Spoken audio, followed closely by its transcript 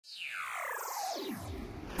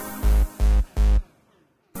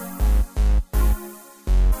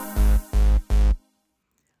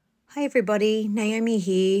Hey everybody, Naomi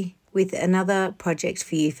here with another project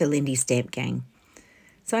for you for Lindy Stamp Gang.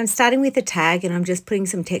 So I'm starting with a tag and I'm just putting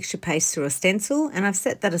some texture paste through a stencil, and I've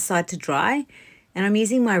set that aside to dry, and I'm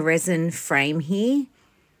using my resin frame here.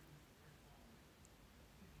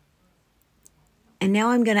 And now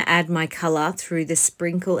I'm going to add my colour through the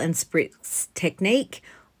sprinkle and spritz technique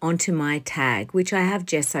onto my tag, which I have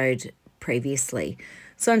gessoed previously.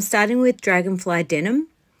 So I'm starting with dragonfly denim,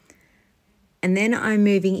 and then I'm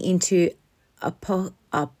moving into the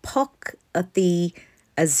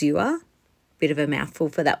azure. Bit of a mouthful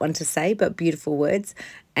for that one to say, but beautiful words.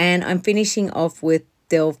 And I'm finishing off with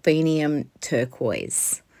Delphinium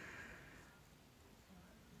turquoise.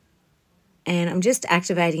 And I'm just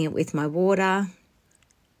activating it with my water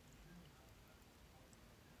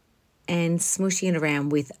and smooshing it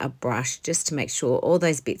around with a brush just to make sure all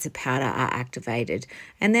those bits of powder are activated.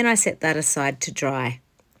 And then I set that aside to dry.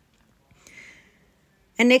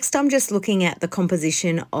 And next I'm just looking at the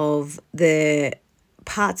composition of the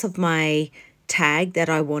parts of my tag that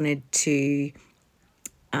I wanted to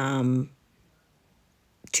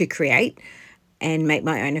create and make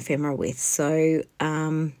my own ephemera with. So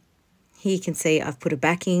here you can see I've put a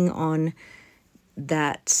backing on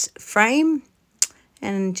that frame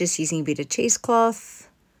and just using a bit of cheesecloth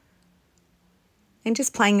and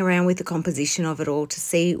just playing around with the composition of it all to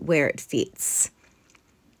see where it fits.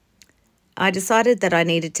 I decided that I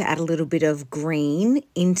needed to add a little bit of green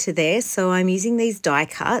into there, so I'm using these die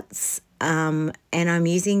cuts and I'm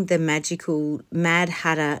using the magical Mad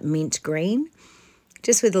Hatter mint green,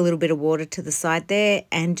 just with a little bit of water to the side there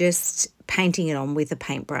and just painting it on with a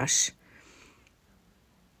paintbrush.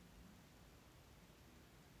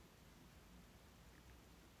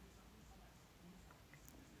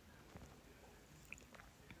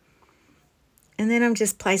 And then I'm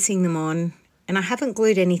just placing them on, and I haven't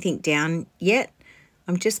glued anything down yet.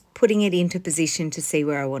 I'm just putting it into position to see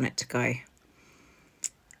where I want it to go.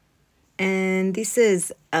 And this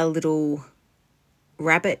is a little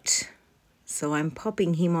rabbit, so I'm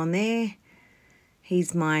popping him on there.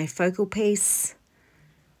 He's my focal piece.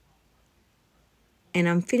 And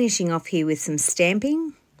I'm finishing off here with some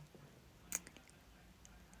stamping.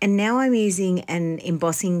 And now I'm using an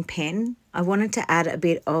embossing pen. I wanted to add a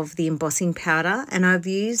bit of the embossing powder, and I've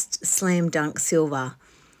used Slam Dunk Silver.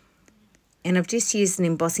 And I've just used an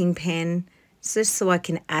embossing pen just so I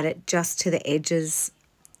can add it just to the edges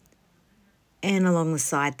and along the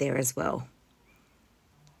side there as well.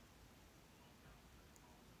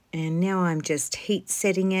 And now I'm just heat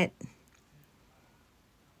setting it.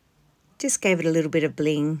 Just gave it a little bit of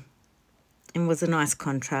bling and was a nice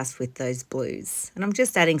contrast with those blues. And I'm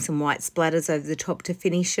just adding some white splatters over the top to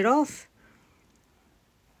finish it off.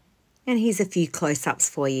 And here's a few close-ups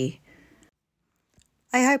for you.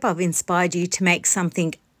 I hope I've inspired you to make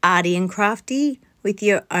something arty and crafty with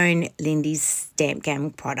your own Lindy's Stamp Gang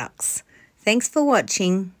products. Thanks for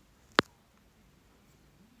watching.